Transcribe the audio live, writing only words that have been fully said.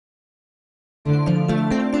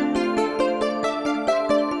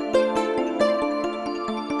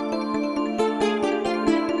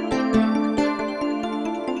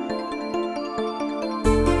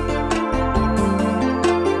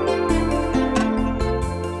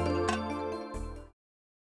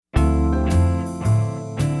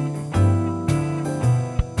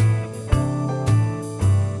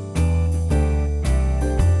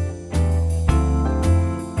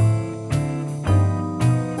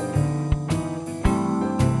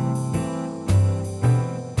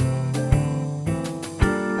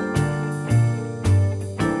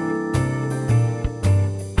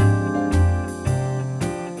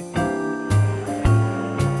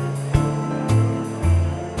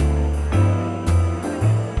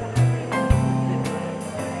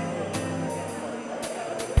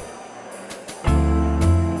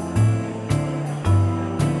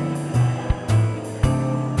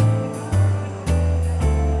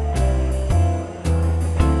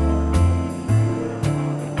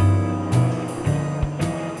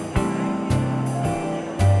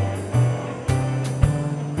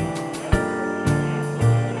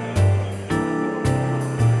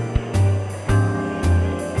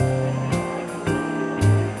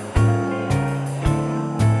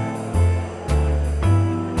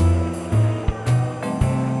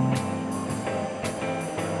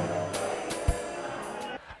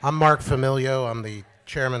I'm Mark Familio. I'm the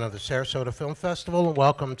chairman of the Sarasota Film Festival, and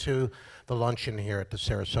welcome to the luncheon here at the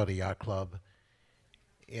Sarasota Yacht Club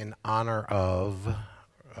in honor of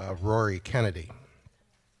Rory Kennedy.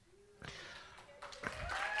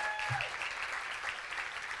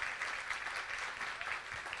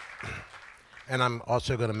 And I'm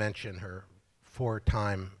also going to mention her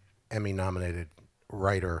four-time Emmy-nominated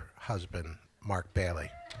writer husband, Mark Bailey.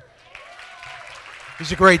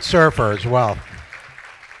 He's a great surfer as well.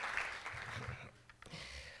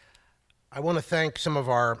 I want to thank some of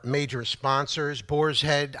our major sponsors. Boar's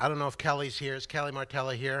Head, I don't know if Kelly's here. Is Kelly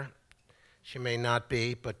Martella here? She may not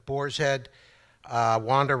be, but Boar's Head,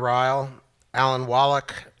 Wanda Ryle, Alan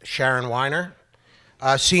Wallach, Sharon Weiner,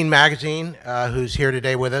 Scene Magazine, who's here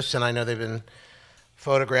today with us, and I know they've been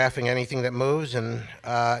photographing anything that moves, and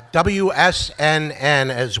WSNN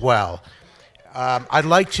as well. I'd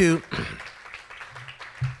like to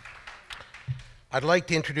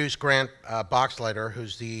introduce Grant Boxleiter,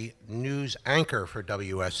 who's the news anchor for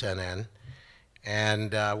WSNN.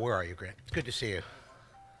 And where are you, Grant? It's good to see you.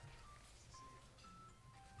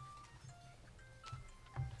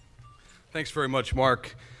 Thanks very much,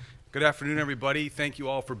 Mark. Good afternoon, everybody. Thank you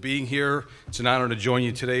all for being here. It's an honor to join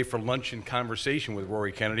you today for lunch and conversation with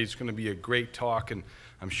Rory Kennedy. It's going to be a great talk, and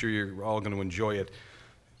I'm sure you're all going to enjoy it.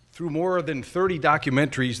 Through more than 30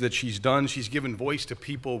 documentaries that she's done, she's given voice to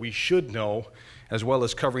people we should know, as well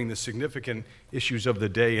as covering the significant issues of the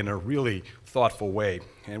day in a really thoughtful way.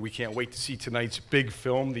 And we can't wait to see tonight's big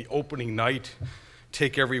film, the opening night,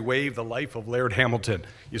 Take Every Wave, The Life of Laird Hamilton.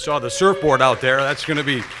 You saw the surfboard out there. That's going to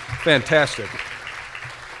be fantastic.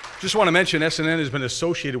 Just want to mention SNN has been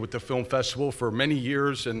associated with the film festival for many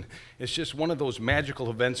years, and it's just one of those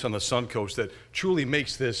magical events on the Suncoast that truly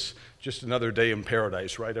makes this just another day in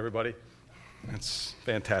paradise, right, everybody? That's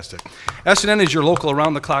fantastic. SNN is your local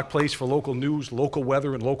around-the-clock place for local news, local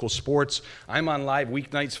weather, and local sports. I'm on live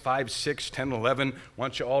weeknights 5, 6, 10, 11.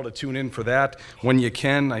 Want you all to tune in for that when you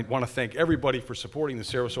can. I want to thank everybody for supporting the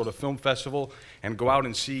Sarasota Film Festival, and go out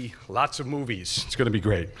and see lots of movies. It's going to be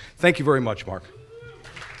great. Thank you very much, Mark.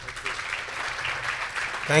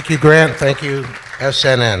 Thank you, Grant. Thank you,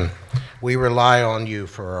 SNN. We rely on you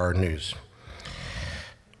for our news,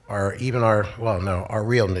 our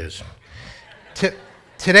real news.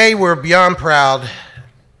 Today, we're beyond proud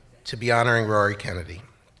to be honoring Rory Kennedy.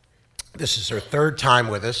 This is her third time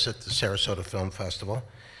with us at the Sarasota Film Festival.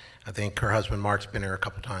 I think her husband Mark's been here a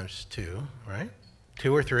couple times too, right?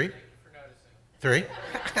 2 or 3? 3?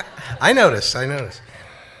 I noticed.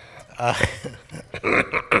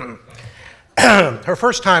 Her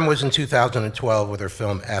first time was in 2012 with her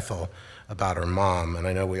film Ethel, about her mom, and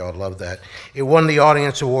I know we all love that. It won the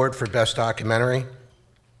Audience Award for Best Documentary.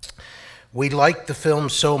 We liked the film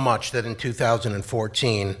so much that in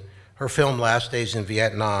 2014, her film Last Days in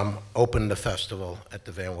Vietnam opened the festival at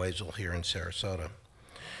the Van Wezel here in Sarasota.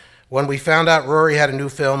 When we found out Rory had a new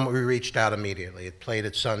film, we reached out immediately. It played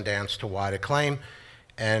at Sundance to wide acclaim,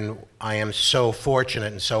 and I am so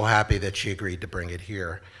fortunate and so happy that she agreed to bring it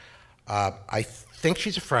here. I think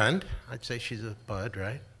she's a friend. I'd say she's a bud,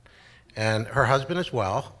 right? And her husband as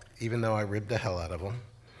well, even though I ribbed the hell out of him.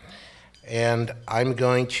 And I'm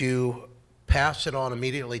going to pass it on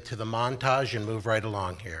immediately to the montage and move right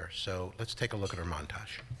along here. So let's take a look at our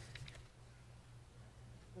montage.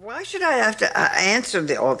 Why should I have to answer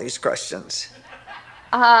all these questions?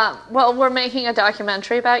 Well, we're making a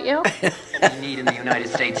documentary about you. What we need in the United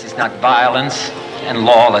States is not violence and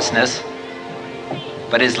lawlessness,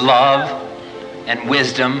 but is love and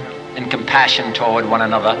wisdom and compassion toward one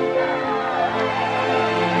another.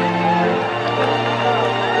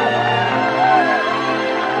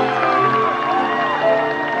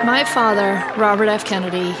 My father, Robert F.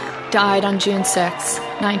 Kennedy, died on June 6,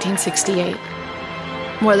 1968,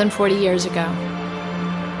 more than 40 years ago.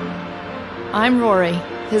 I'm Rory,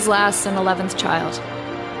 his last and 11th child.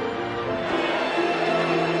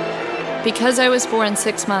 Because I was born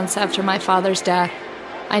 6 months after my father's death,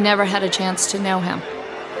 I never had a chance to know him.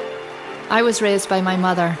 I was raised by my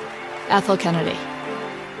mother, Ethel Kennedy.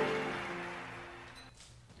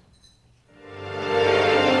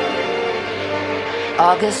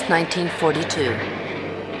 August 1942.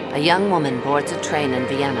 A young woman boards a train in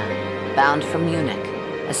Vienna, bound for Munich,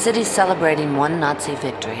 a city celebrating one Nazi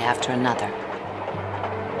victory after another.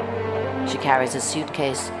 She carries a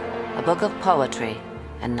suitcase, a book of poetry,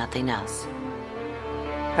 and nothing else.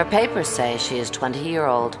 Her papers say she is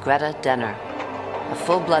 20-year-old Greta Denner, a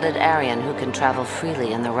full-blooded Aryan who can travel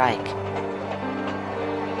freely in the Reich.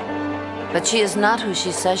 But she is not who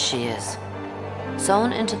she says she is.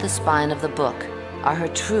 Sewn into the spine of the book are her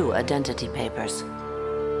true identity papers.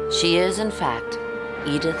 She is, in fact,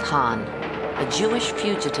 Edith Hahn, a Jewish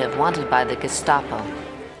fugitive wanted by the Gestapo.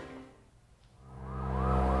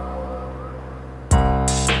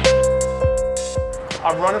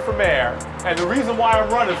 I'm running for mayor, and the reason why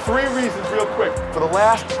I'm running, 3 reasons real quick. For the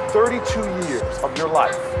last 32 years of your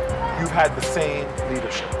life, you've had the same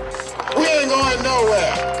leadership. We ain't going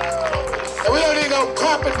nowhere. And we don't need no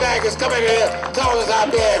carpetbaggers coming here telling us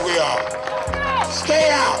how bad we are. Stay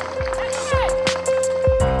out.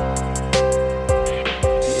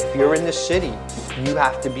 If you're in the city, you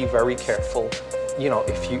have to be very careful, you know,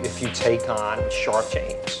 if you take on sharp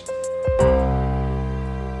change.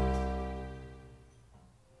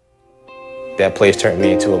 That place turned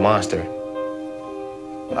me into a monster.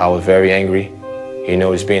 I was very angry. You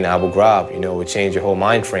know, just being Abu Ghraib, you know, it would change your whole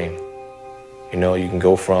mind frame. You know, you can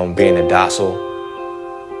go from being a docile,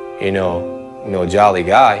 you know, jolly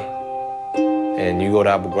guy, and you go to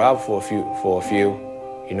Abu Ghraib for a few,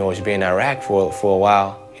 you know, just being in Iraq for a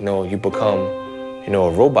while, you know, you become, you know,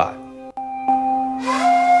 a robot.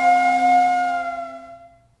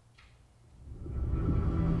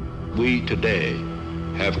 We today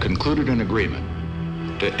have concluded an agreement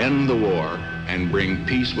to end the war and bring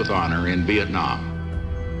peace with honor in Vietnam.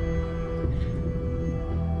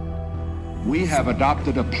 We have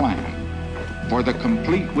adopted a plan for the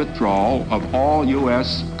complete withdrawal of all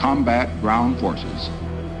U.S. combat ground forces.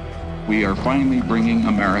 We are finally bringing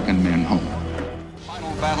American men home. The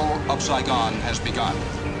final battle of Saigon has begun.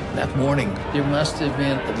 That morning, there must have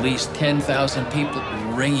been at least 10,000 people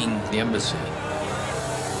ringing the embassy.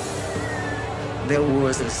 There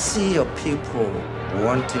was a sea of people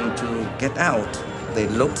wanting to get out. They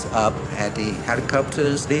looked up at the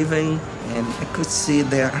helicopters leaving, and I could see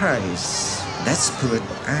their eyes, desperate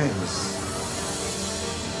eyes.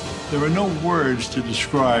 There are no words to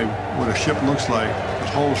describe what a ship looks like. It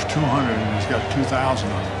holds 200 and it's got 2,000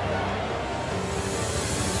 on it.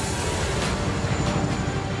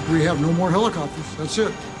 We have no more helicopters, that's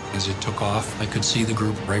it. As it took off, I could see the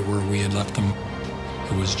group right where we had left them.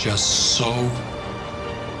 It was just so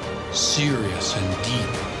serious and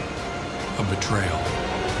deep a betrayal.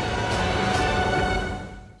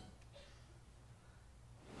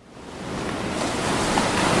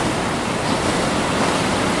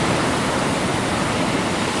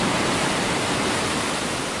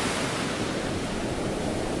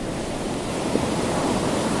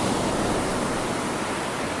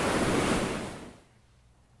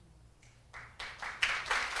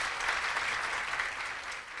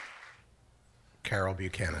 Carol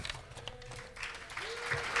Buchanan.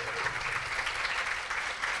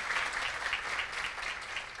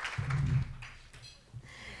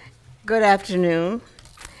 Good afternoon.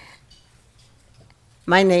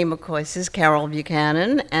 My name, of course, is Carol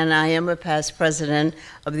Buchanan, and I am a past president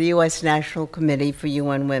of the U.S. National Committee for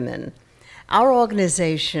UN Women. Our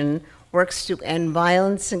organization works to end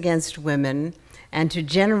violence against women and to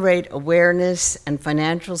generate awareness and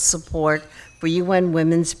financial support for UN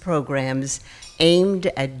Women's programs aimed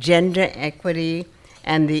at gender equity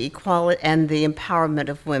and the equality and the empowerment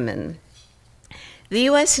of women. The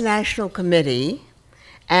U.S. National Committee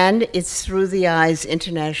and its Through the Eyes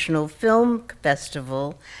International Film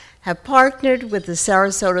Festival have partnered with the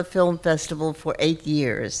Sarasota Film Festival for 8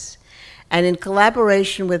 years. And in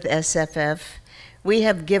collaboration with SFF, we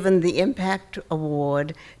have given the Impact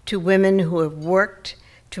Award to women who have worked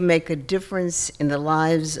to make a difference in the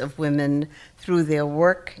lives of women through their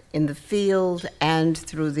work in the field and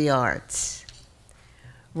through the arts.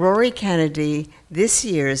 Rory Kennedy, this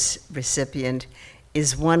year's recipient,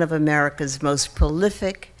 is one of America's most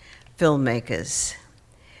prolific filmmakers,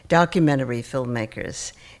 documentary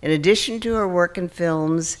filmmakers. In addition to her work in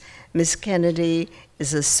films, Ms. Kennedy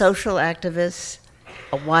is a social activist,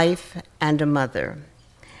 a wife, and a mother.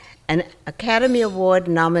 An Academy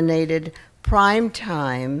Award-nominated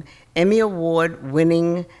Primetime Emmy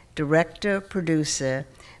Award-winning director-producer,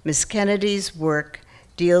 Ms. Kennedy's work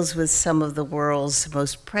deals with some of the world's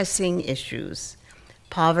most pressing issues: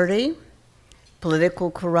 poverty,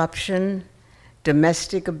 political corruption,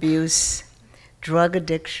 domestic abuse, drug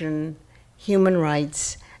addiction, human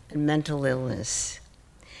rights, and mental illness.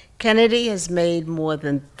 Kennedy has made more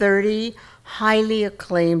than 30 highly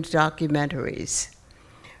acclaimed documentaries.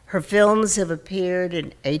 Her films have appeared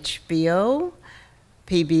in HBO,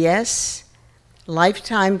 PBS,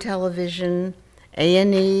 Lifetime Television,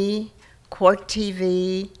 A&E, Court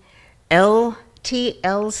TV,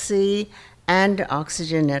 TLC, and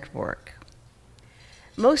Oxygen Network.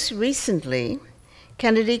 Most recently,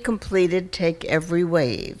 Kennedy completed Take Every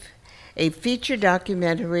Wave, a feature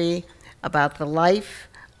documentary about the life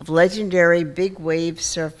of legendary big wave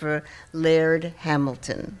surfer Laird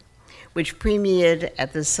Hamilton, which premiered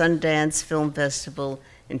at the Sundance Film Festival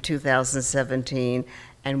in 2017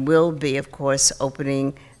 and will be, of course,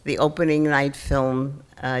 the opening night film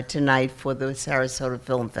tonight for the Sarasota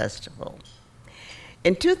Film Festival.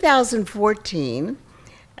 In 2014,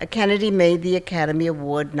 Kennedy made the Academy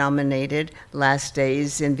Award-nominated Last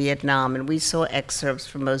Days in Vietnam, and we saw excerpts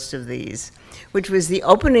from most of these, which was the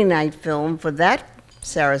opening night film for that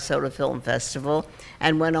Sarasota Film Festival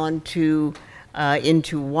and went on to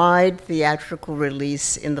into wide theatrical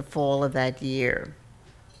release in the fall of that year.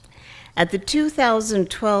 At the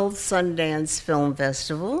 2012 Sundance Film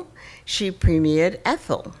Festival, she premiered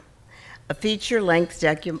Ethel, a feature-length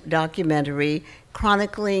documentary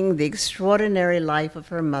chronicling the extraordinary life of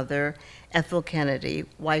her mother, Ethel Kennedy,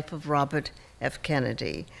 wife of Robert F.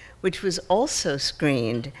 Kennedy, which was also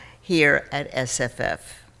screened here at SFF.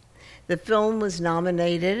 The film was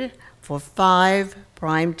nominated for 5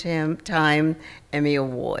 Primetime Emmy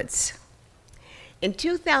Awards. In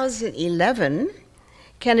 2011,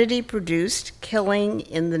 Kennedy produced Killing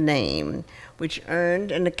in the Name, which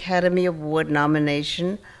earned an Academy Award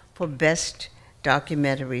nomination for Best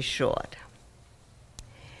Documentary Short.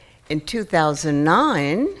 In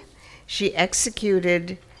 2009, she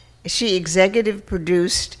executive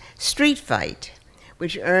produced Street Fight,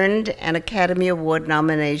 which earned an Academy Award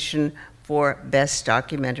nomination for Best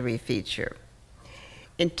Documentary Feature.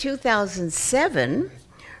 In 2007,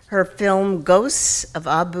 her film Ghosts of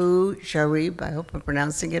Abu Ghraib, I hope I'm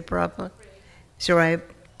pronouncing it properly, Ghraib,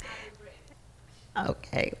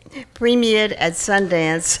 okay, premiered at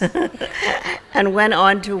Sundance and went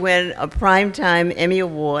on to win a Primetime Emmy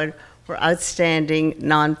Award for Outstanding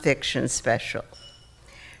Nonfiction Special.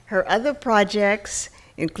 Her other projects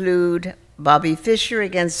include Bobby Fischer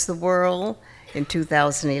Against the World in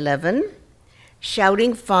 2011,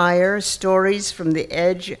 Shouting Fire, Stories from the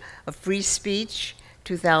Edge of Free Speech,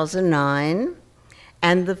 2009,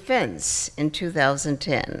 and The Fence in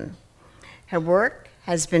 2010. Her work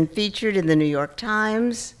has been featured in the New York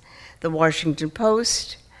Times, the Washington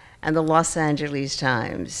Post, and the Los Angeles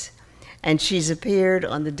Times. And she's appeared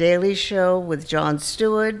on The Daily Show with Jon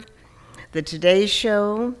Stewart, The Today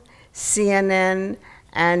Show, CNN,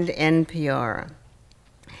 and NPR.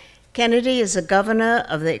 Kennedy is a governor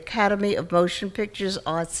of the Academy of Motion Pictures,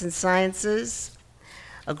 Arts, and Sciences.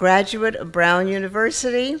 A graduate of Brown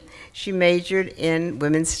University, she majored in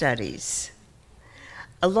women's studies.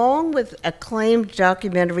 Along with acclaimed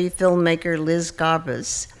documentary filmmaker Liz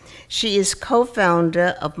Garbus, she is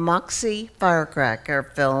co-founder of Moxie Firecracker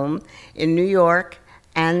Film in New York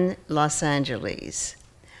and Los Angeles.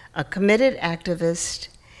 A committed activist,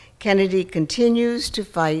 Kennedy continues to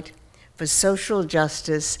fight for social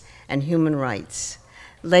justice and human rights.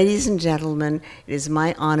 Ladies and gentlemen, it is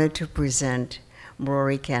my honor to present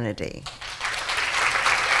Rory Kennedy.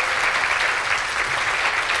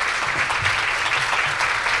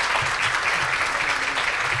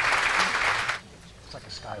 It's like a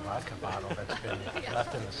Sky vodka bottle that's been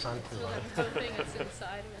left in the sun too long. Hoping it's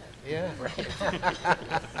inside of it. Yeah, right.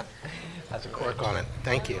 Has a cork on it.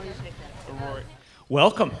 Thank you.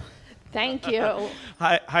 Welcome. Thank you.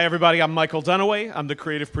 Hi, everybody. I'm Michael Dunaway. I'm the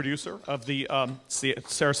creative producer of the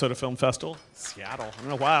Sarasota Film Festival. Seattle. I don't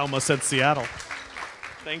know why I almost said Seattle.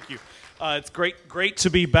 Thank you. It's great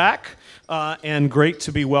to be back, and great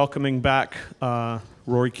to be welcoming back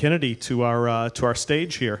Rory Kennedy to our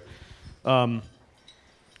stage here.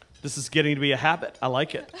 This is getting to be a habit. I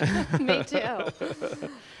like it. Me too.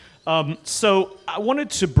 So I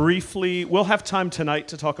wanted to briefly, we'll have time tonight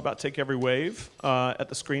to talk about Take Every Wave at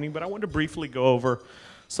the screening, but I wanted to briefly go over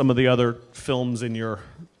some of the other films in your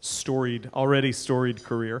already storied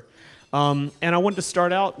career. And I wanted to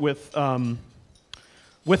start out with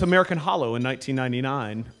American Hollow in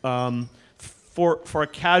 1999. For a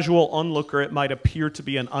casual onlooker, it might appear to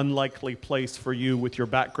be an unlikely place for you with your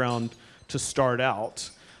background to start out.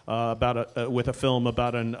 With a film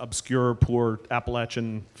about an obscure, poor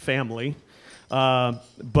Appalachian family.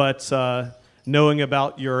 But knowing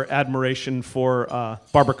about your admiration for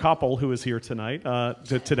Barbara Koppel, who is here tonight,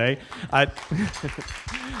 today,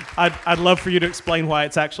 I'd love for you to explain why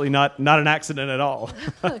it's actually not an accident at all.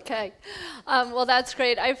 Okay. Well, that's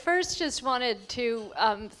great. I first just wanted to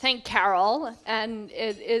thank Carol, and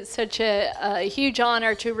it is such a huge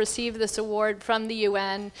honor to receive this award from the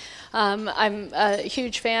UN. I'm a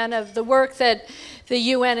huge fan of the work that the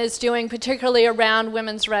UN is doing, particularly around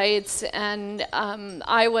women's rights, and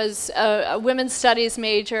I was a women's studies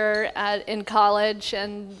major in college,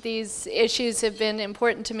 and these issues have been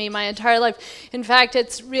important to me my entire life. In fact,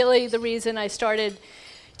 it's really the reason I started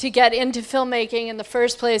to get into filmmaking in the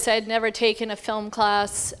first place. I had never taken a film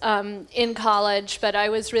class in college, but I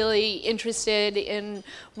was really interested in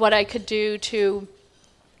what I could do to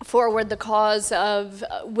forward the cause of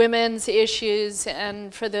women's issues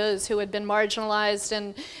and for those who had been marginalized.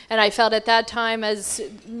 And I felt at that time, as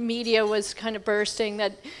media was kind of bursting,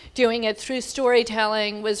 that doing it through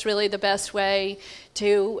storytelling was really the best way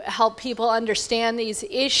to help people understand these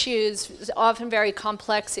issues, often very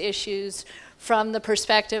complex issues, from the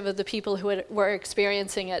perspective of the people who were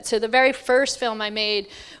experiencing it. So the very first film I made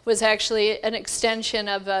was actually an extension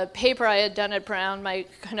of a paper I had done at Brown, my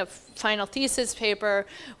kind of final thesis paper,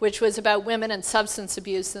 which was about women and substance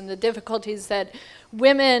abuse and the difficulties that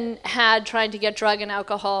women had trying to get drug and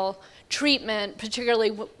alcohol treatment,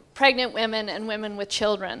 particularly pregnant women and women with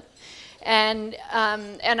children. And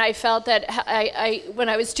I felt that when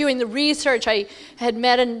I was doing the research, I had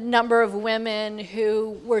met a number of women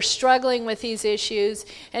who were struggling with these issues.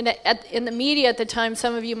 And in the media at the time,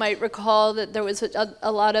 some of you might recall that there was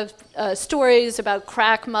a lot of stories about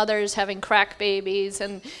crack mothers having crack babies,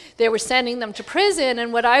 and they were sending them to prison.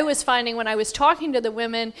 And what I was finding when I was talking to the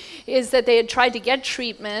women is that they had tried to get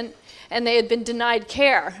treatment, and they had been denied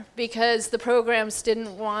care because the programs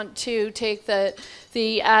didn't want to take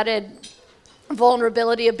the added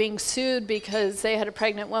vulnerability of being sued because they had a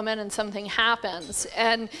pregnant woman and something happens.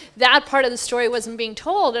 And that part of the story wasn't being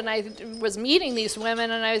told, and I was meeting these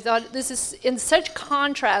women, and I thought, this is in such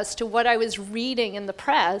contrast to what I was reading in the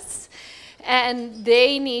press, and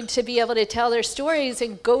they need to be able to tell their stories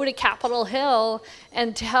and go to Capitol Hill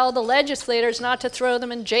and tell the legislators not to throw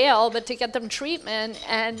them in jail, but to get them treatment.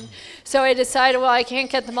 And so I decided, well, I can't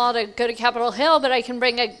get them all to go to Capitol Hill, but I can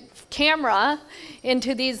bring a camera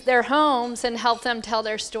into their homes and help them tell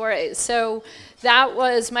their stories. So that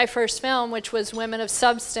was my first film, which was Women of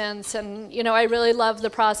Substance. And I really loved the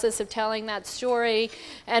process of telling that story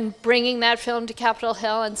and bringing that film to Capitol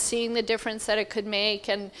Hill and seeing the difference that it could make.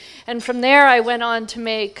 And from there, I went on to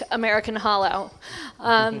make American Hollow.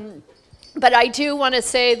 But I do want to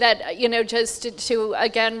say that, just to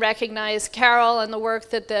again recognize Carol and the work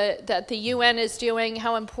that the UN is doing,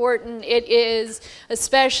 how important it is,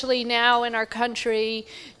 especially now in our country,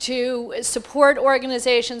 to support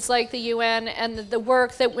organizations like the UN and the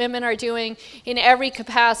work that women are doing in every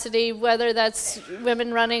capacity, whether that's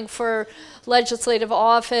women running for legislative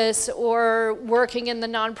office or working in the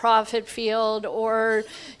nonprofit field or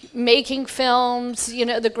making films,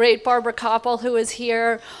 the great Barbara Koppel who is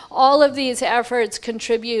here. All of these efforts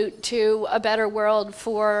contribute to a better world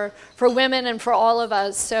for women and for all of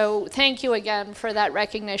us. So thank you again for that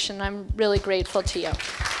recognition. I'm really grateful to you.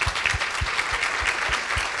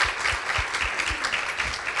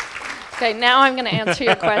 Okay, now I'm going to answer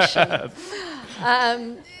your question.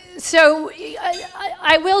 So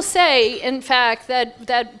I will say, in fact,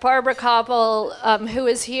 that Barbara Koppel, who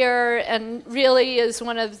is here and really is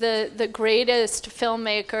one of the greatest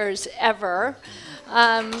filmmakers ever,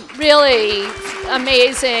 really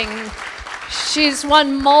amazing. She's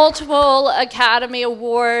won multiple Academy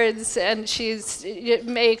Awards, and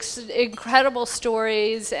makes incredible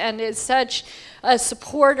stories and is such a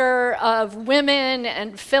supporter of women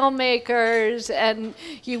and filmmakers, and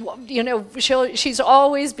she's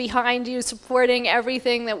always behind you supporting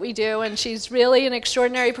everything that we do, and she's really an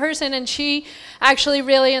extraordinary person, and she actually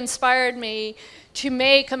really inspired me to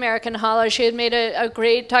make American Hollow. She had made a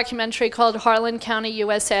great documentary called Harlan County,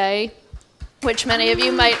 USA, which many of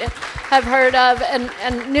you might have heard of,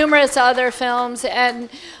 and numerous other films. And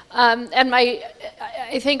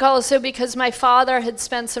I think also because my father had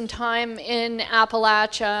spent some time in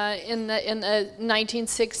Appalachia in the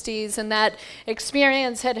 1960s, and that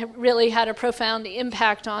experience had really had a profound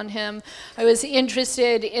impact on him. I was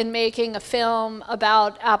interested in making a film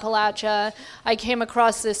about Appalachia. I came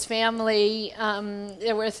across this family.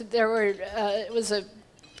 It was a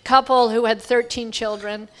couple who had 13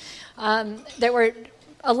 children. There were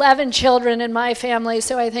 11 children in my family,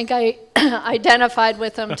 so I think I identified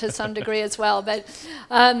with them to some degree as well. But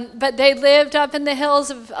they lived up in the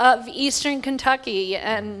hills of eastern Kentucky,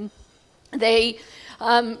 and they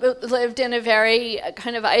lived in a very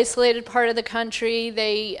kind of isolated part of the country.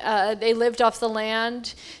 They lived off the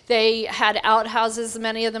land. They had outhouses.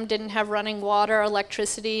 Many of them didn't have running water or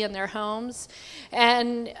electricity in their homes.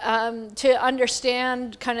 And to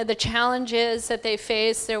understand kind of the challenges that they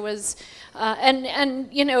faced, there was and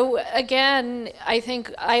you know, again, I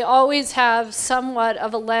think I always have somewhat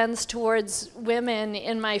of a lens towards women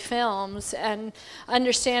in my films, and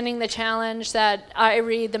understanding the challenge that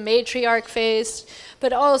Irie, the matriarch, faced,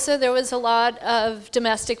 but also there was a lot of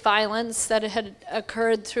domestic violence that had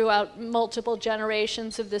occurred throughout multiple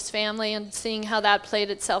generations of this family, and seeing how that played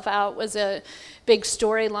itself out was a big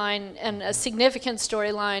storyline and a significant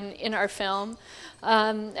storyline in our film.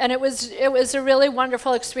 And it was a really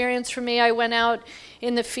wonderful experience for me. I went out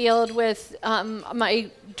in the field with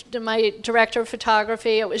my director of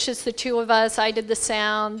photography. It was just the two of us. I did the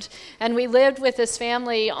sound, and we lived with this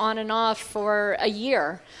family on and off for a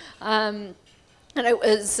year. And it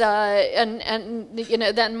was, and you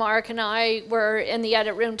know, then Mark and I were in the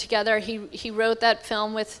edit room together. He wrote that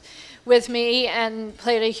film with me and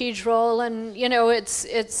played a huge role. And you know,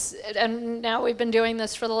 and now we've been doing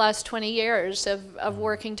this for the last 20 years of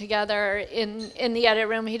working together in the edit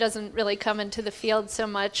room. He doesn't really come into the field so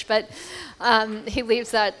much, but he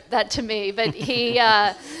leaves that to me. But he,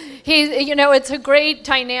 you know, it's a great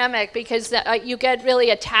dynamic because you get really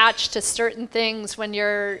attached to certain things when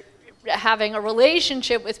you're having a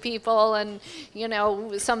relationship with people, and you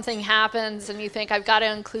know, something happens and you think, I've got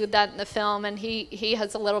to include that in the film, and he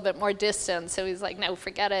has a little bit more distance, so he's like, no,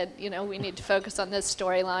 forget it, you know, we need to focus on this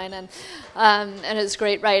storyline, and is a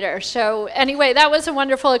great writer. So anyway, that was a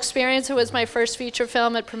wonderful experience. It was my first feature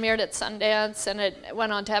film. It premiered at Sundance, and it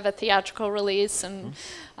went on to have a theatrical release, and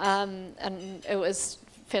it was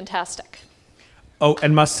fantastic. Oh,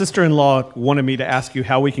 and my sister-in-law wanted me to ask you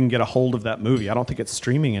how we can get a hold of that movie. I don't think it's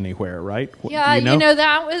streaming anywhere, right? Yeah, you know,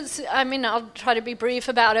 that was, I mean, I'll try to be brief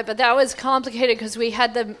about it, but that was complicated because we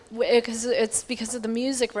had because of the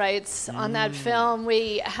music rights on that film.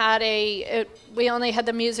 We only had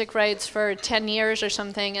the music rights for 10 years or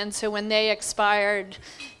something, and so when they expired,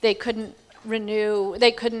 they couldn't renew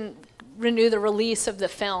the release of the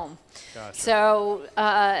film. Gotcha. So,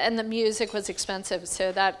 and the music was expensive,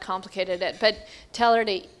 so that complicated it. But tell her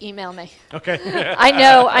to email me. Okay.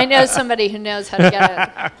 I know somebody who knows how to get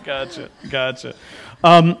it. Gotcha.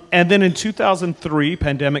 And then in 2003,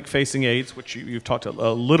 Pandemic Facing AIDS, which you've talked a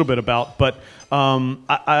little bit about, but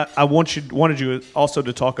I wanted you also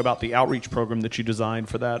to talk about the outreach program that you designed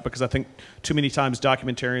for that, because I think too many times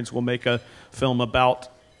documentarians will make a film about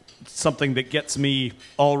something that gets me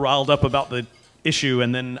all riled up about the issue,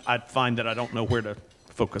 and then I find that I don't know where to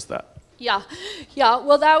focus that. Yeah.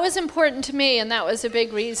 Well, that was important to me, and that was a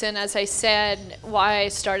big reason, as I said, why I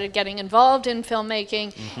started getting involved in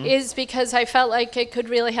filmmaking, is because I felt like it could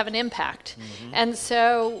really have an impact. And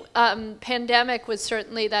so Pandemic was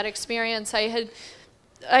certainly that experience. I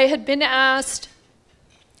had been asked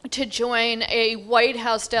to join a White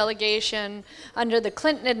House delegation under the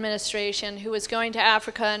Clinton administration who was going to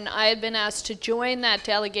Africa, and I had been asked to join that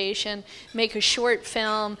delegation, make a short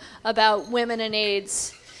film about women and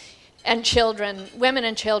AIDS and children, women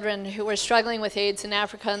and children who were struggling with AIDS in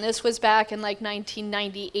Africa, and this was back in like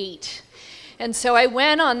 1998. And so I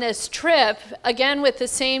went on this trip, again with the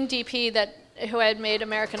same DP who I had made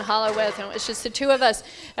American Hollow with, and it was just the two of us,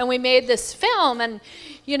 and we made this film. And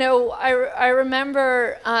you know, I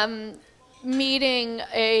remember meeting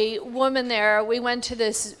a woman there. We went to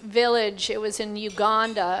this village, it was in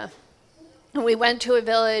Uganda, and we went to a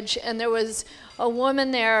village, and there was a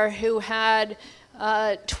woman there who had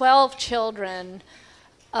 12 children,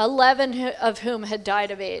 11 of whom had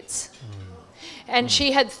died of AIDS. And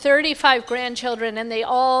she had 35 grandchildren, and they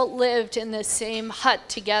all lived in the same hut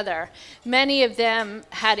together. Many of them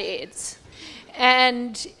had AIDS.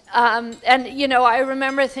 And you know, I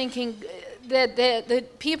remember thinking that the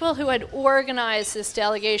people who had organized this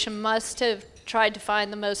delegation must have tried to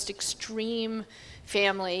find the most extreme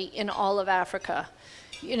family in all of Africa,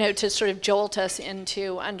 you know, to sort of jolt us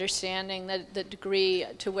into understanding the degree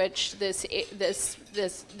to which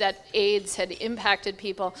that AIDS had impacted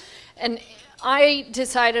people. And I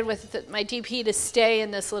decided with my DP to stay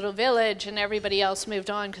in this little village, and everybody else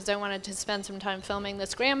moved on because I wanted to spend some time filming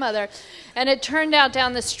this grandmother. And it turned out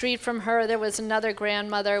down the street from her there was another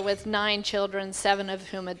grandmother with 9 children, 7 of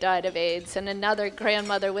whom had died of AIDS, and another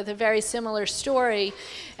grandmother with a very similar story.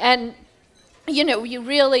 And, you know, you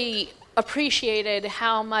really appreciated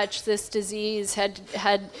how much this disease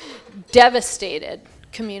had devastated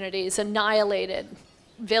communities, annihilated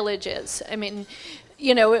villages. I mean,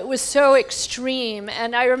 you know, it was so extreme.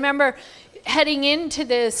 And I remember heading into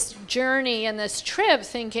this journey and this trip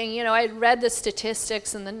thinking, you know, I'd read the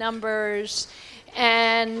statistics and the numbers,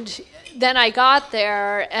 and then I got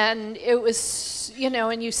there and it was, you know,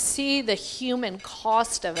 and you see the human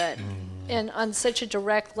cost of it and on such a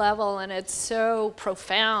direct level, and it's so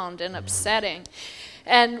profound and upsetting.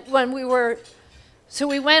 And when so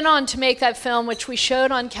we went on to make that film, which we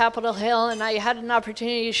showed on Capitol Hill, and I had an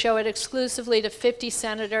opportunity to show it exclusively to 50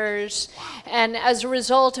 senators. Wow. And as a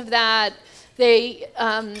result of that, they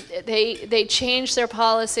changed their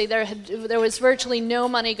policy. There was virtually no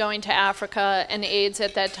money going to Africa and AIDS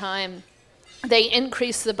at that time. They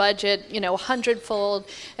increased the budget, you know, 100-fold,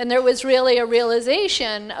 and there was really a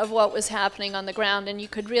realization of what was happening on the ground, and you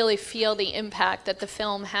could really feel the impact that the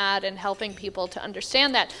film had in helping people to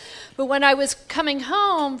understand that. But when I was coming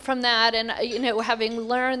home from that, and you know, having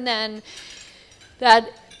learned then that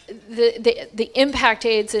the impact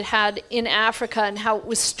AIDS had in Africa and how it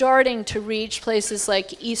was starting to reach places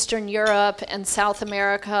like Eastern Europe and South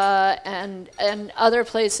America and other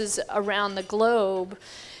places around the globe,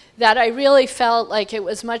 that I really felt like it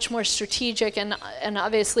was much more strategic and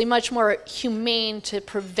obviously much more humane to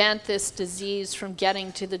prevent this disease from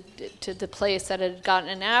getting to the place that it had gotten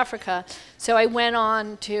in Africa. So I went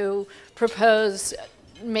on to propose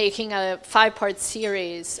making a 5-part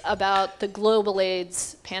series about the global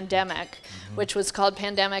AIDS pandemic, which was called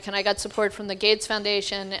Pandemic, and I got support from the Gates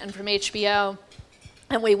Foundation and from HBO.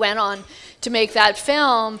 And we went on to make that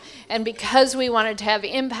film, and because we wanted to have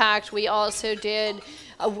impact, we also did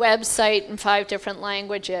a website in 5 different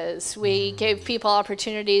languages. We gave people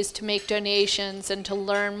opportunities to make donations and to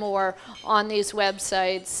learn more on these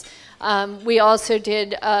websites. We also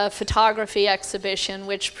did a photography exhibition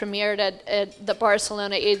which premiered at the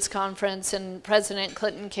Barcelona AIDS conference, and President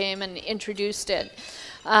Clinton came and introduced it.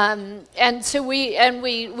 And so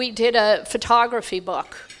we did a photography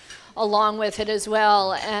book along with it as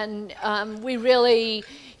well, and we really,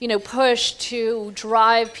 you know, pushed to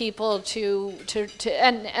drive people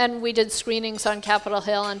and we did screenings on Capitol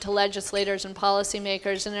Hill and to legislators and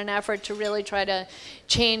policymakers in an effort to really try to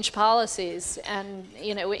change policies and,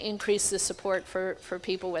 you know, increase the support for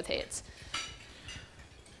people with AIDS.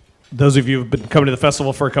 Those of you who've been coming to the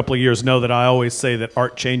festival for a couple of years know that I always say that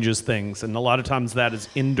art changes things, and a lot of times that is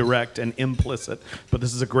indirect and implicit, but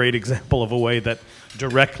this is a great example of a way that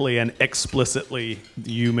directly and explicitly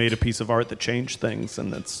you made a piece of art that changed things,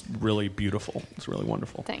 and it's really beautiful. It's really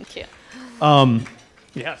wonderful. Thank you.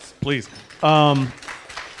 Yes, please.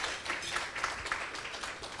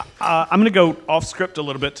 I'm going to go off script a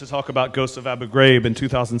little bit to talk about Ghosts of Abu Ghraib in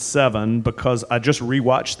 2007 because I just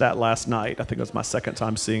rewatched that last night. I think it was my second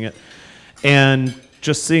time seeing it, and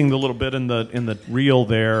just seeing the little bit in the reel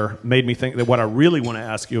there made me think that what I really want to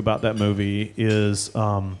ask you about that movie is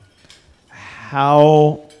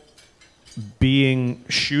how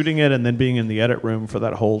shooting it and then being in the edit room for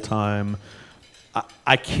that whole time.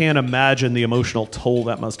 I can't imagine the emotional toll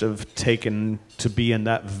that must have taken to be in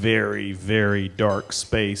that very, very dark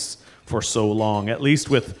space for so long. At least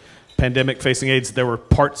with Pandemic Facing AIDS, there were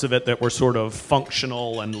parts of it that were sort of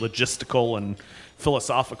functional and logistical and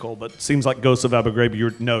philosophical, but it seems like Ghosts of Abu Ghraib,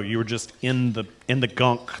 you were just in the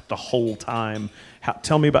gunk the whole time.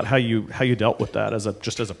 Tell me about how you dealt with that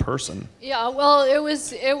just as a person. Yeah, well, it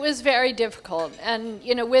was very difficult, and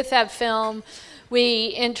you know, with that film, we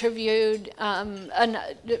interviewed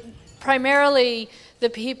primarily the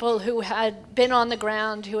people who had been on the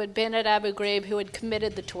ground, who had been at Abu Ghraib, who had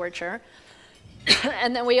committed the torture.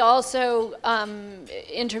 And then we also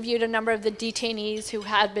interviewed a number of the detainees who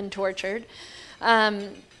had been tortured.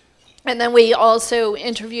 And then we also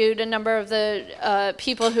interviewed a number of the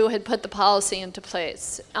people who had put the policy into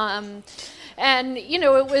place. And you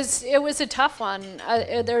know, it was a tough one.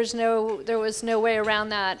 There was no way around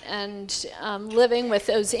that. And living with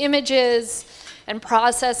those images and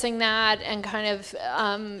processing that, and kind of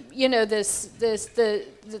you know,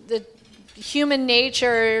 the human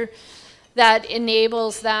nature that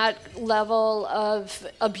enables that level of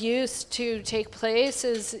abuse to take place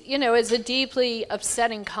is, is a deeply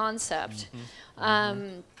upsetting concept.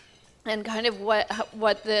 And kind of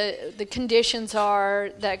what the conditions are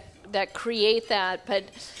that create that. But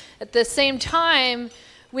at the same time,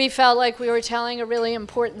 we felt like we were telling a really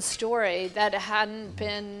important story that hadn't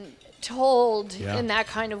been told in that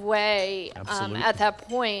kind of way at that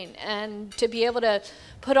point. And to be able to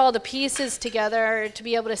put all the pieces together, to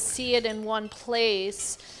be able to see it in one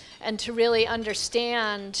place, and to really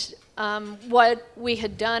understand what we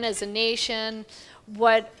had done as a nation,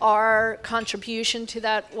 what our contribution to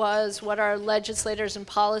that was, what our legislators and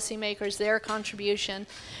policymakers, their contribution,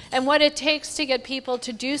 and what it takes to get people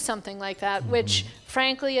to do something like that, which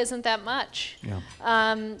frankly isn't that much.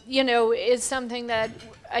 Is something that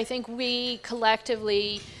I think we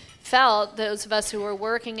collectively felt, those of us who were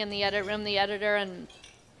working in the edit room, the editor and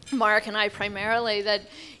Mark and I primarily, that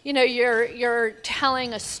you're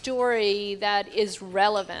telling a story that is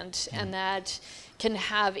relevant and that can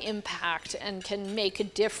have impact and can make a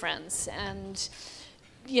difference. And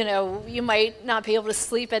you might not be able to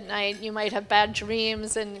sleep at night, you might have bad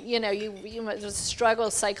dreams, and you might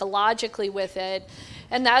struggle psychologically with it.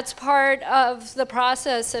 And that's part of the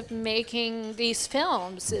process of making these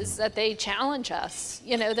films, is that they challenge us.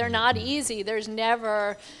 They're not easy. There's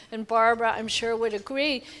never, and Barbara I'm sure would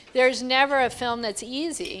agree, there's never a film that's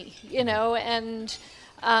easy, and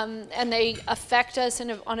they affect us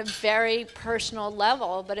on a very personal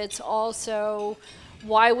level, but it's also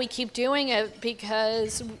why we keep doing it,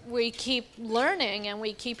 because we keep learning and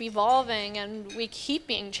we keep evolving and we keep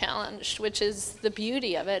being challenged, which is the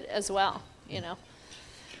beauty of it as well,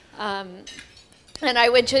 And I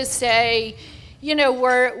would just say,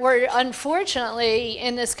 we're unfortunately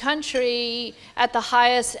in this country at the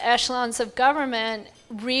highest echelons of government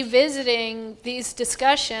revisiting these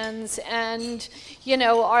discussions, and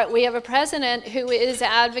we have a president who is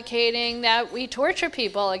advocating that we torture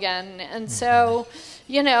people again, and so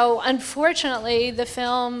unfortunately the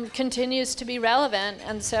film continues to be relevant.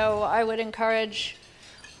 And so I would encourage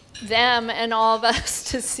them and all of us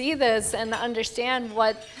to see this and understand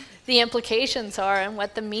what the implications are and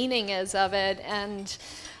what the meaning is of it. And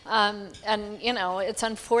it's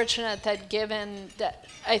unfortunate that, given that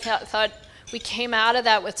I thought we came out of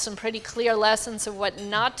that with some pretty clear lessons of what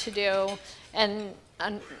not to do, and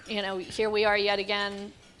here we are yet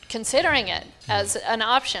again considering it as an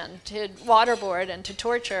option to waterboard and to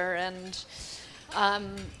torture, and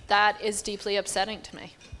that is deeply upsetting to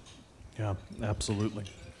me. Yeah, absolutely.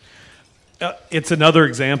 It's another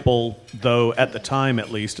example, though, at the time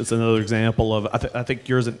at least, it's another example of, I think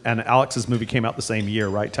yours and Alex's movie came out the same year,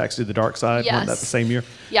 right? Taxi to the Dark Side, yes. Wasn't that the same year?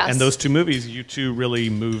 Yes. And those two movies, you two really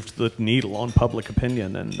moved the needle on public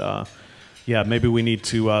opinion. And yeah, maybe we need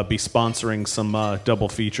to be sponsoring some double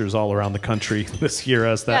features all around the country this year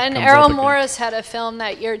as that and comes Errol up again. Morris had a film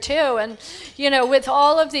that year too. And with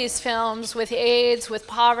all of these films, with AIDS, with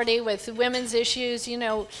poverty, with women's issues,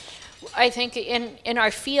 I think in our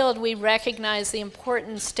field we recognize the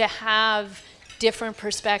importance to have different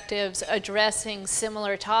perspectives addressing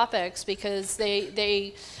similar topics, because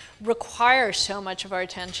they require so much of our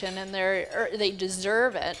attention, and they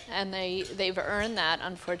deserve it, and they've earned that,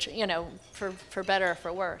 unfortunately, for better or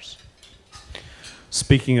for worse.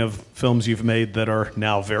 Speaking of films you've made that are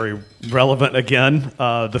now very relevant again,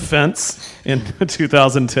 The Fence in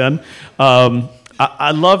 2010.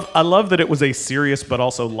 I love that it was a serious but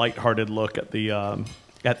also lighthearted look at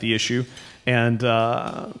the issue, and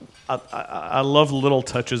I love little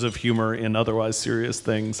touches of humor in otherwise serious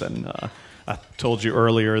things. And I told you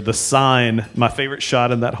earlier, the sign, my favorite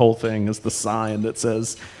shot in that whole thing is the sign that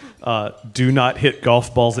says, "Do not hit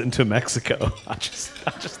golf balls into Mexico." I just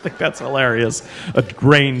think that's hilarious. A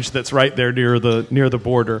range that's right there near the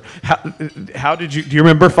border. How did you? Do you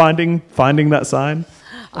remember finding that sign?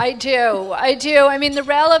 I do. I mean, the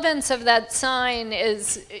relevance of that sign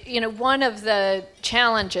is, one of the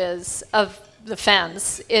challenges of the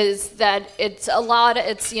fence is that it's on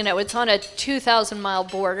a 2,000-mile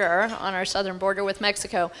border, on our southern border with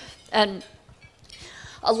Mexico, and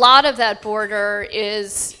a lot of that border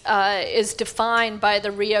is defined by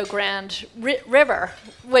the Rio Grande River,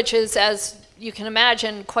 which is, as you can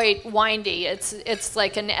imagine, quite windy. It's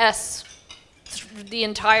like an S. The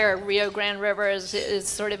entire Rio Grande River is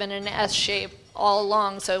sort of in an S shape all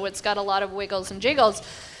along, so it's got a lot of wiggles and jiggles.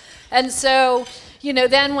 And so,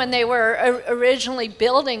 then when they were originally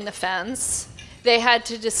building the fence, they had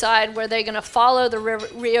to decide were they going to follow the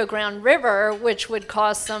Rio Grande River, which would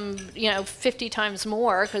cost them, 50 times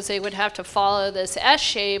more because they would have to follow this S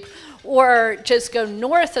shape, or just go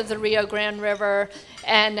north of the Rio Grande River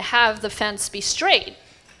and have the fence be straight.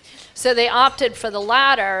 So they opted for the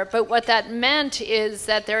latter, but what that meant is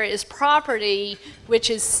that there is property which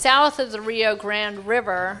is south of the Rio Grande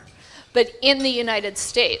River, but in the United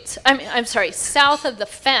States. I'm sorry, south of the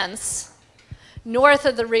fence, north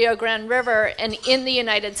of the Rio Grande River, and in the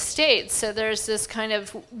United States. So there's this kind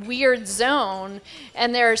of weird zone,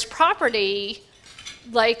 and there's property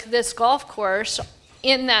like this golf course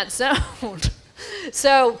in that zone.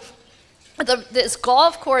 So this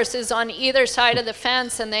golf course is on either side of the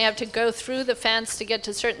fence, and they have to go through the fence to get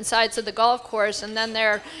to certain sides of the golf course, and then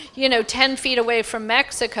they're 10 feet away from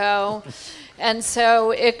Mexico. And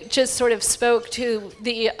so it just sort of spoke to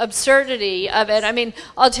the absurdity of it. I mean,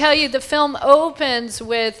 I'll tell you, the film opens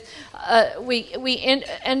with, we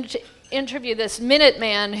interview this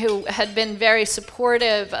Minuteman who had been very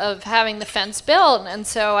supportive of having the fence built. And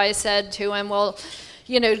so I said to him, well,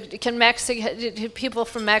 do people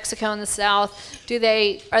from Mexico in the South, are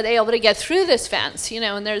they able to get through this fence?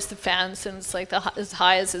 And there's the fence, and it's like as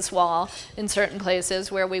high as this wall in certain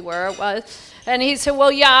places where we were, it was. And he said,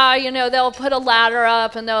 well, yeah, they'll put a ladder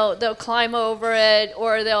up and they'll climb over it,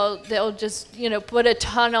 or they'll just, put a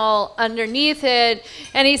tunnel underneath it.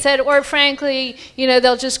 And he said, or frankly,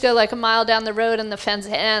 they'll just go like a mile down the road and the fence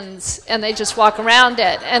ends and they just walk around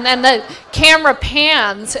it. And then the camera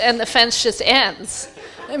pans and the fence just ends.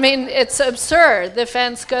 I mean, it's absurd. The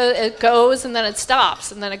fence goes and then it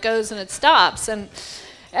stops, and then it goes and it stops. And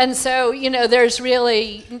so, there's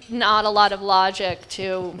really not a lot of logic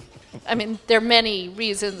to, I mean, there are many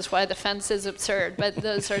reasons why the fence is absurd, but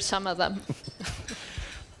those are some of them.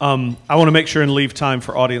 I want to make sure and leave time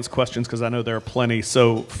for audience questions because I know there are plenty.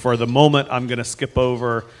 So for the moment, I'm going to skip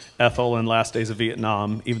over Ethel and Last Days of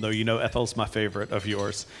Vietnam, even though Ethel's my favorite of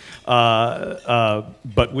yours.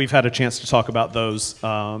 But we've had a chance to talk about those,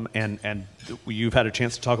 and you've had a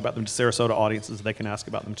chance to talk about them to Sarasota audiences. They can ask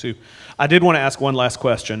about them too. I did want to ask one last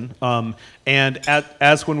question. And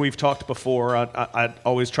as when we've talked before, I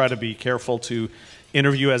always try to be careful to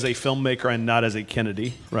interview as a filmmaker and not as a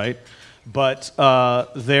Kennedy, right? But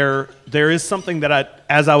there is something that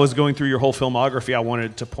as I was going through your whole filmography, I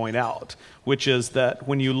wanted to point out, which is that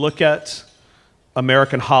when you look at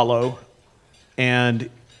American Hollow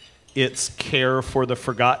and its care for the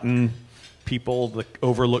forgotten people, the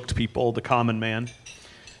overlooked people, the common man,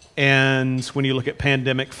 and when you look at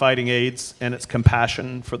Pandemic Fighting AIDS and its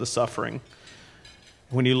compassion for the suffering,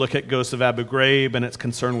 when you look at Ghosts of Abu Ghraib and its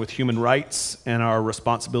concern with human rights and our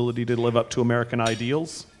responsibility to live up to American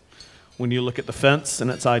ideals, when you look at The Fence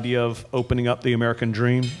and its idea of opening up the American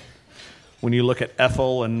dream, when you look at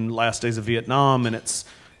Ethel and Last Days of Vietnam and its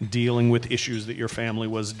dealing with issues that your family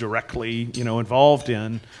was directly, involved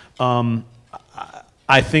in,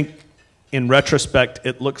 I think in retrospect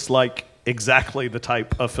it looks like exactly the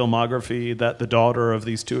type of filmography that the daughter of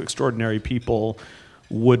these two extraordinary people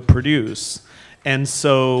would produce. And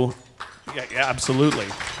so, yeah, absolutely.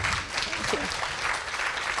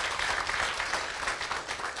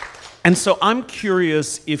 And so I'm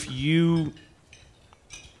curious if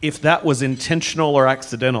that was intentional or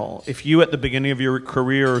accidental. If you at the beginning of your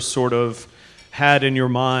career sort of had in your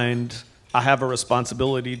mind, I have a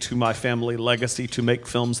responsibility to my family legacy to make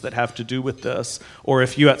films that have to do with this, or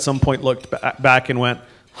if you at some point looked back and went,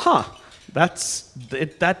 huh,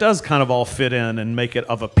 that does kind of all fit in and make it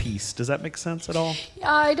of a piece. Does that make sense at all?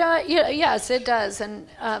 Yes, it does, and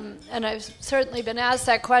I've certainly been asked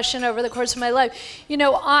that question over the course of my life.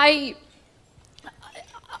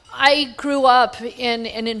 I grew up in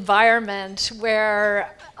an environment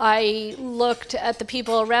where I looked at the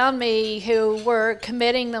people around me who were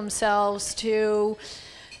committing themselves to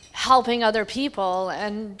helping other people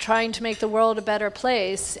and trying to make the world a better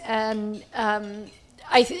place, and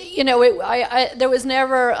there was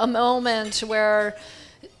never a moment where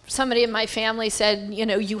somebody in my family said,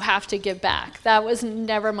 you have to give back. That was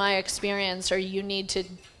never my experience, or you need to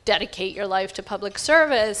dedicate your life to public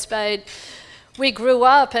service. But we grew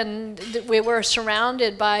up and we were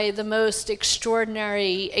surrounded by the most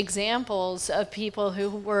extraordinary examples of people who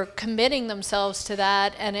were committing themselves to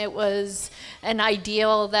that, and it was an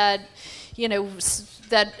ideal that,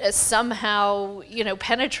 that somehow,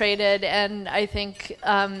 penetrated and I think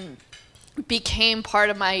became part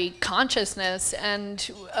of my consciousness, and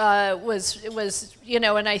was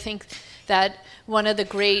and I think that one of the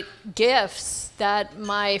great gifts that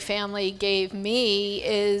my family gave me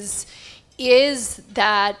is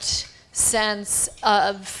that sense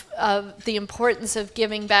of the importance of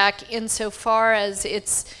giving back insofar as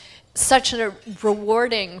it's such a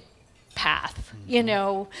rewarding path, you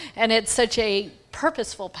know, and it's such a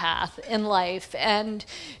purposeful path in life, and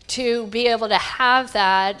to be able to have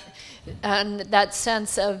that and that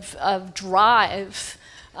sense of drive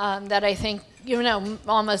that I think, you know,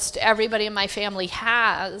 almost everybody in my family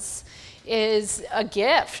has is a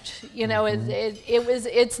gift. You know,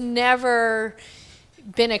 it's never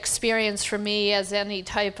been experienced for me as any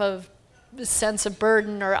type of sense of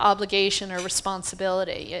burden or obligation or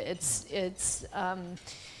responsibility. It's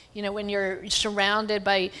you know, when you're surrounded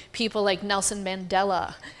by people like Nelson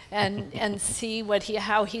Mandela and see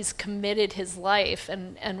how he's committed his life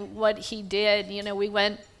and what he did. You know, we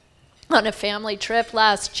went on a family trip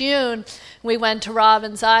last June. We went to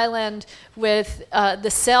Robbins Island with the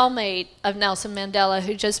cellmate of Nelson Mandela,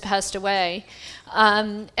 who just passed away.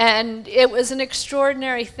 And it was an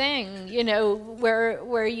extraordinary thing, you know,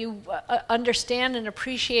 where you understand and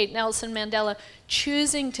appreciate Nelson Mandela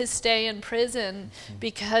choosing to stay in prison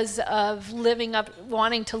because of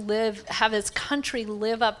wanting to have his country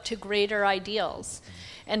live up to greater ideals,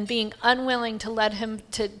 and being unwilling to let him,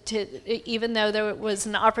 even though there was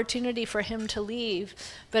an opportunity for him to leave,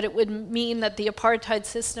 but it would mean that the apartheid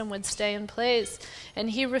system would stay in place.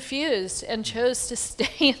 And he refused and chose to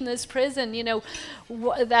stay in this prison. You know,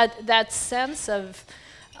 that sense of,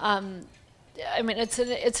 I mean, it's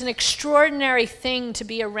an extraordinary thing to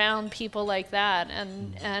be around people like that.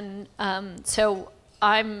 And so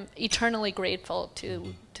I'm eternally grateful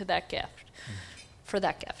to that gift, for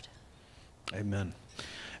that gift. Amen.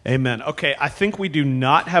 Amen. Okay, I think we do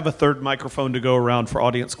not have a third microphone to go around for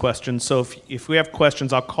audience questions. So if we have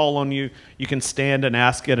questions, I'll call on you. You can stand and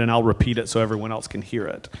ask it, and I'll repeat it so everyone else can hear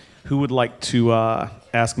it. Who would like to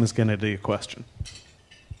ask Ms. Kennedy a question?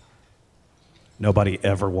 Nobody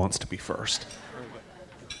ever wants to be first.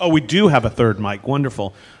 Oh, we do have a third mic.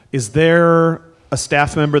 Wonderful. Is there a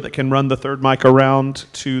staff member that can run the third mic around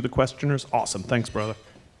to the questioners? Awesome. Thanks, brother.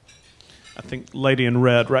 I think lady in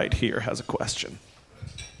red right here has a question.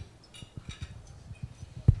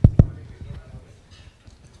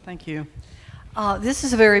 Thank you. This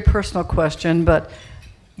is a very personal question, but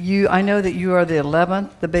I know that you are the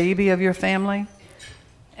 11th, the baby of your family,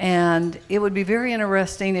 and it would be very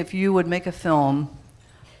interesting if you would make a film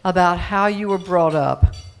about how you were brought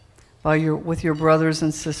up with your brothers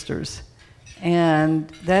and sisters. And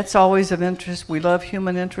that's always of interest. We love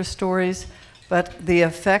human interest stories, but the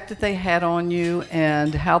effect that they had on you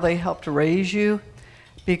and how they helped raise you,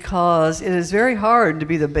 because it is very hard to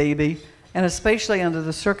be the baby, and especially under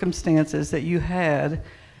the circumstances that you had.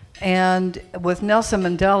 And with Nelson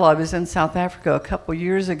Mandela, I was in South Africa a couple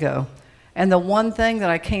years ago, and the one thing that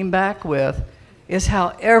I came back with is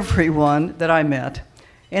how everyone that I met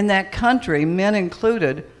in that country, men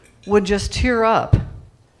included, would just tear up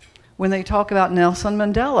when they talk about Nelson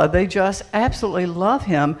Mandela. They just absolutely love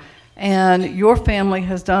him. And your family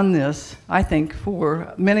has done this, I think,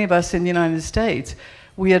 for many of us in the United States.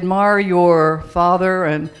 We admire your father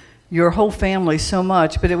and your whole family so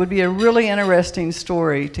much, but it would be a really interesting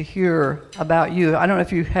story to hear about you. I don't know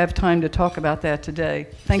if you have time to talk about that today.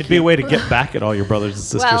 Thank you. It'd be a way to get back at all your brothers and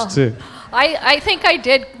sisters, too. I think I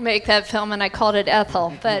did make that film, and I called it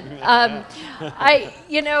Ethel. But I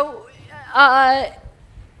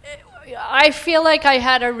feel like I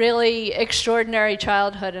had a really extraordinary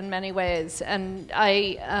childhood in many ways, and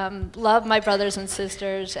I love my brothers and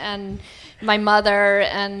sisters and my mother,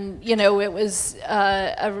 and you know, it was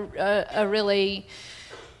a really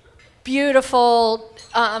beautiful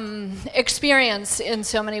experience in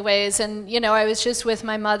so many ways. And you know, I was just with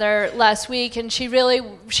my mother last week, and she really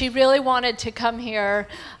wanted to come here,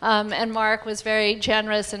 and Mark was very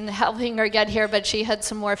generous in helping her get here, but she had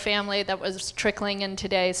some more family that was trickling in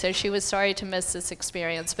today, so she was sorry to miss this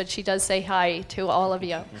experience, but she does say hi to all of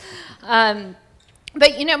you.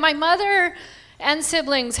 But you know, my mother and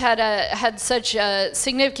siblings had such a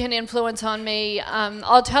significant influence on me.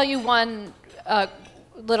 I'll tell you one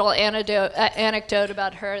little anecdote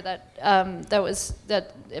about her that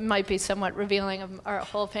it might be somewhat revealing of our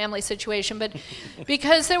whole family situation. But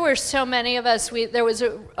because there were so many of us, there was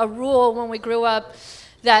a rule when we grew up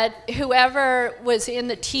that whoever was in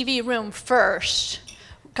the TV room first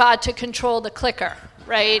got to control the clicker,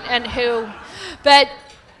 right?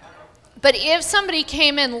 But if somebody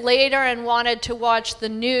came in later and wanted to watch the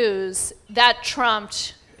news, that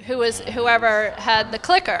trumped whoever had the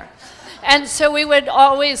clicker. And so we would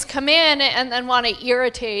always come in and then want to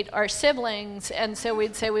irritate our siblings, and so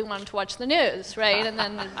we'd say we wanted to watch the news, right? And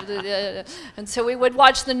then, and so we would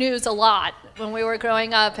watch the news a lot when we were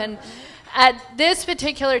growing up, and at this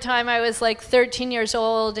particular time, I was like 13 years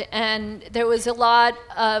old, and there was a lot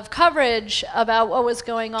of coverage about what was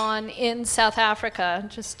going on in South Africa,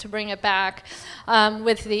 just to bring it back,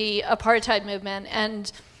 with the apartheid movement.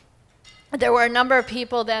 And there were a number of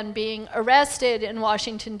people then being arrested in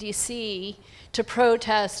Washington, D.C. to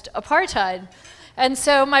protest apartheid. And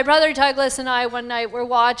so my brother Douglas and I one night were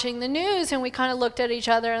watching the news, and we kind of looked at each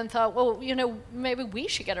other and thought, well, you know, maybe we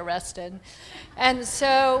should get arrested. And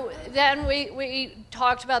so then we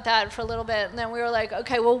talked about that for a little bit, and then we were like,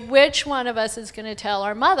 okay, well, which one of us is going to tell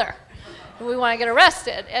our mother? We want to get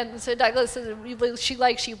arrested. And so Douglas said, well, she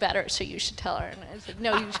likes you better, so you should tell her. And I said,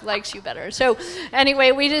 no, she likes you better. So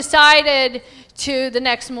anyway, we decided the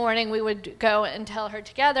next morning we would go and tell her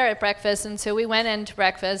together at breakfast. And so we went into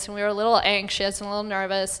breakfast, and we were a little anxious and a little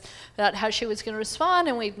nervous about how she was going to respond.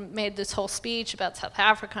 And we made this whole speech about South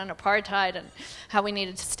Africa and apartheid and how we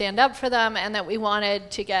needed to stand up for them and that we wanted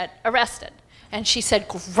to get arrested. And she said,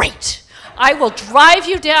 great. I will drive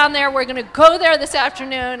you down there. We're going to go there this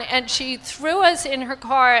afternoon. And she threw us in her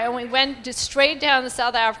car, and we went straight down the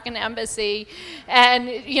South African embassy and,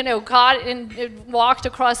 you know, walked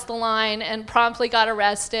across the line and promptly got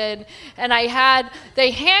arrested. And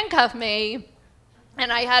they handcuffed me,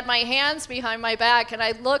 and I had my hands behind my back, and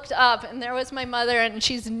I looked up, and there was my mother, and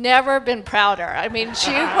she's never been prouder. I mean,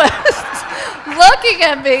 she was looking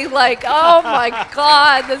at me like, oh my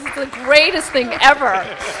God, this is the greatest thing ever.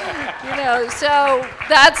 You know, so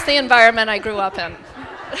that's the environment I grew up in.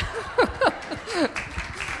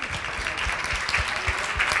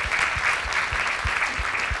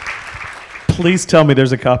 Please tell me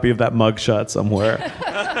there's a copy of that mugshot somewhere.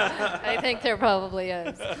 I think there probably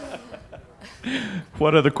is.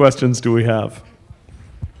 What other questions do we have?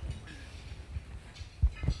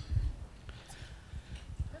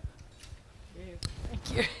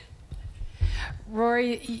 Thank you.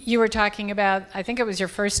 Rory, you were talking about, I think it was your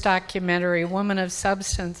first documentary, Woman of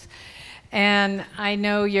Substance. And I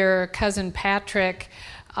know your cousin Patrick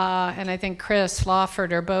and I think Chris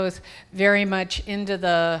Lawford are both very much into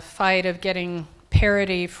the fight of getting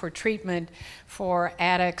parity for treatment for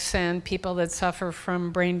addicts and people that suffer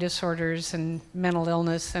from brain disorders and mental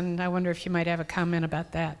illness. And I wonder if you might have a comment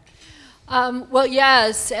about that. Well,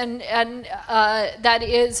 yes, and that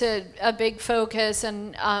is a big focus,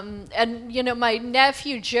 and you know, my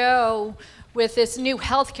nephew Joe, with this new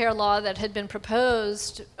healthcare law that had been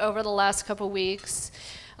proposed over the last couple of weeks,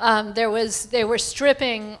 they were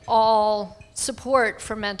stripping all support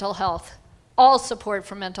for mental health,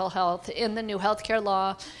 in the new healthcare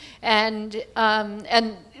law, and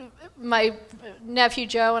my nephew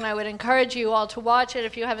Joe, and I would encourage you all to watch it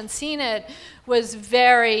if you haven't seen it, was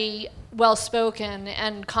very well-spoken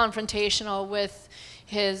and confrontational with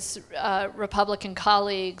his Republican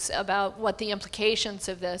colleagues about what the implications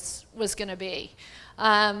of this was going to be.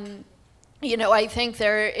 You know, I think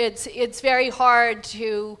it's very hard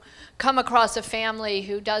to come across a family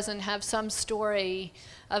who doesn't have some story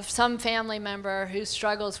of some family member who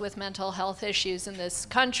struggles with mental health issues in this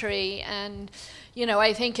country, and you know,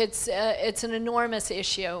 I think it's an enormous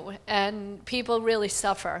issue, and people really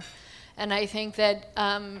suffer. And I think that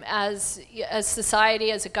as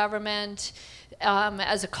society, as a government,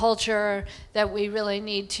 as a culture, that we really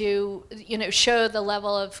need to, you know, show the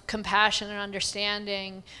level of compassion and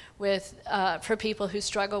understanding with for people who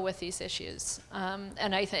struggle with these issues.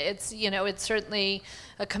 And I think it's, you know, it's certainly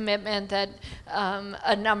a commitment that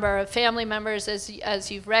a number of family members,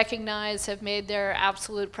 as you've recognized, have made their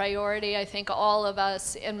absolute priority. I think all of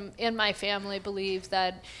us in my family believe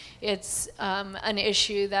that it's an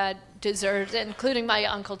issue that deserves, including my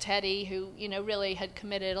Uncle Teddy, who, you know, really had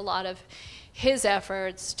committed a lot of his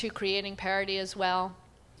efforts to creating parity as well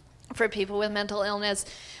for people with mental illness.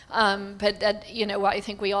 But that, you know, I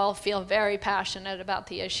think we all feel very passionate about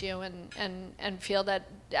the issue and feel that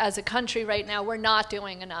as a country right now we're not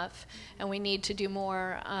doing enough and we need to do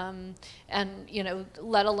more. And, you know,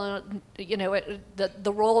 let alone, you know,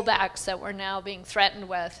 the rollbacks that we're now being threatened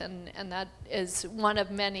with, and that is one of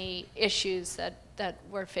many issues that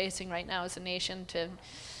we're facing right now as a nation to,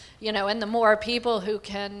 you know, and the more people who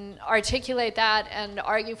can articulate that and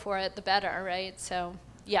argue for it, the better, right? So,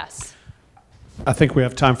 yes. I think we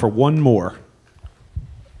have time for one more.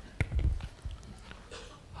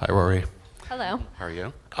 Hi, Rory. Hello. How are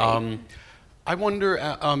you? Great. I wonder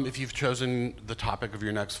if you've chosen the topic of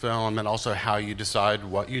your next film, and also how you decide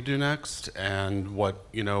what you do next, and what,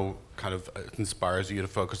 you know, kind of inspires you to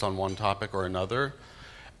focus on one topic or another.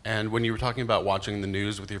 And when you were talking about watching the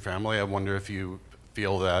news with your family, I wonder if you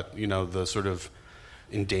feel that, you know, the sort of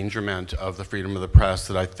endangerment of the freedom of the press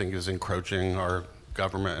that I think is encroaching our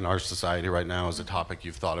government and our society right now is a topic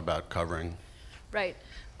you've thought about covering? Right.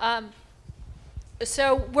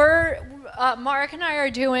 So we're, Mark and I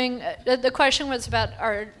are doing, the question was about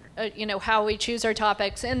our, how we choose our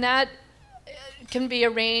topics, and that can be a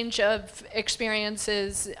range of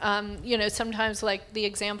experiences. Sometimes like the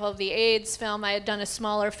example of the AIDS film, I had done a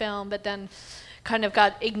smaller film, but then kind of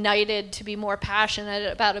got ignited to be more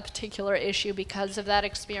passionate about a particular issue because of that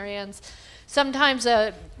experience. Sometimes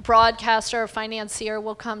a broadcaster or financier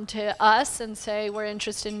will come to us and say, we're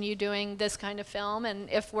interested in you doing this kind of film, and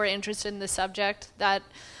if we're interested in the subject, that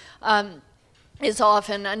is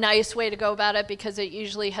often a nice way to go about it because it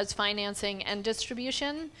usually has financing and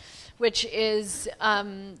distribution, which is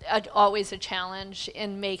always a challenge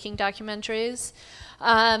in making documentaries.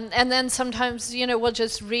 And then sometimes, we'll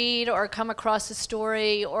just read or come across a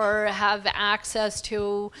story or have access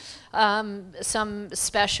to some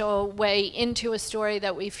special way into a story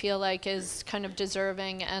that we feel like is kind of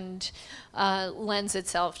deserving and lends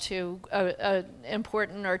itself to an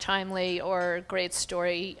important or timely or great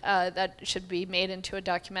story that should be made into a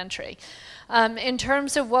documentary. In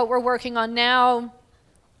terms of what we're working on now,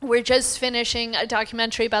 we're just finishing a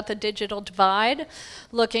documentary about the digital divide,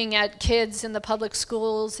 looking at kids in the public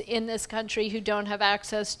schools in this country who don't have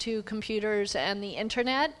access to computers and the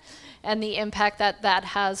internet, and the impact that that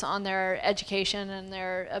has on their education and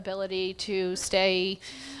their ability to stay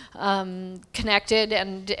connected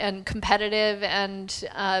and competitive and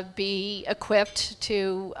be equipped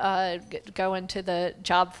to go into the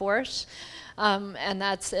job force. And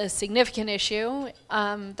that's a significant issue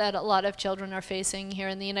that a lot of children are facing here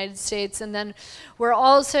in the United States. And then we're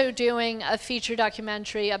also doing a feature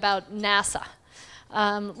documentary about NASA,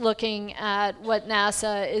 looking at what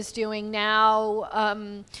NASA is doing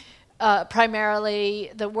now,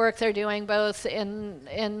 primarily the work they're doing both in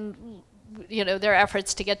their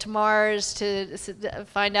efforts to get to Mars, to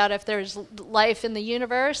find out if there's life in the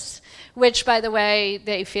universe, which, by the way,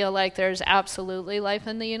 they feel like there's absolutely life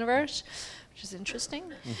in the universe, which is interesting.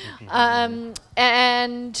 And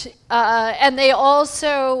they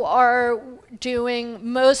also are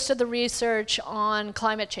doing most of the research on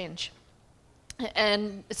climate change.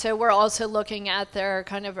 And so we're also looking at their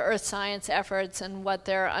kind of earth science efforts and what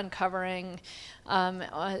they're uncovering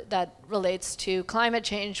that relates to climate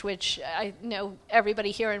change, which I know everybody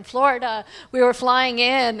here in Florida, we were flying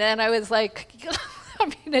in and I was like, I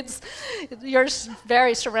mean, you're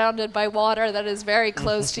very surrounded by water that is very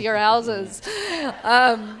close to your houses.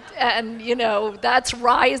 And, that's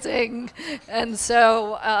rising. And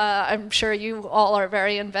so I'm sure you all are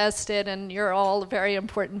very invested and you're all very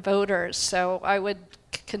important voters. So I would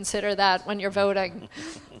consider that when you're voting.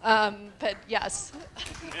 But yes.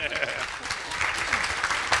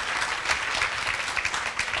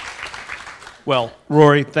 Well,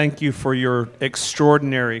 Rory, thank you for your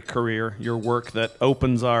extraordinary career, your work that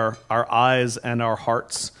opens our eyes and our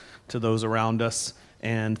hearts to those around us.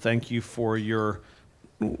 And thank you for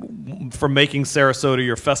making Sarasota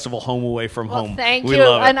your festival home away from home. Thank we you.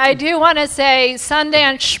 Love it. And I do want to say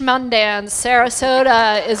Sundance Schmundance,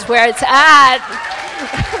 Sarasota is where it's at.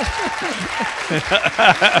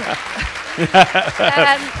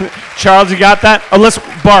 Charles, you got that? Oh, let's,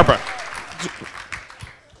 Barbara.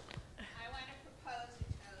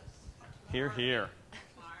 Here, here.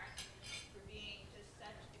 For being just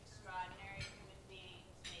such extraordinary human beings,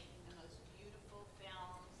 making the most beautiful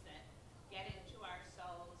films that get into our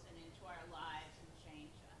souls and into our lives and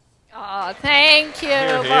change us. Oh, thank you,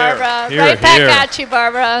 Here, Barbara. here, Right back here. at you,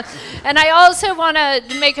 Barbara. And I also want to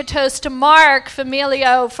make a toast to Mark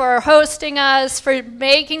Familio for hosting us, for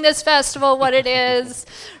making this festival what it is,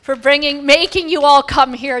 for making you all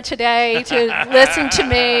come here today to listen to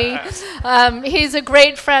me. He's a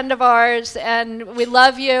great friend of ours, and we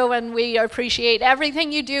love you, and we appreciate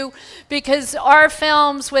everything you do, because our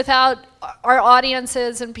films, without our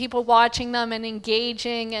audiences and people watching them and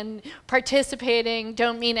engaging and participating,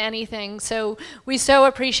 don't mean anything. So we so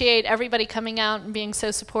appreciate everybody coming out and being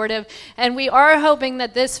so supportive. And we are hoping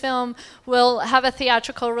that this film will have a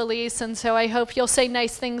theatrical release, and so I hope you'll say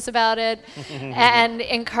nice things about it and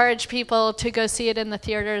encourage people to go see it in the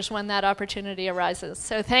theaters when that opportunity arises.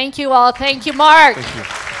 So thank you all. Thank you, Mark.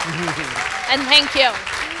 Thank you. And thank you.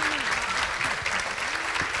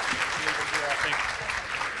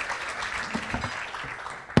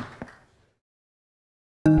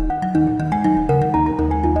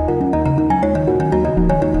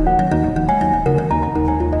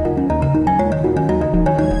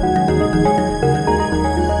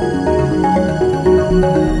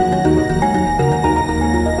 Thank you.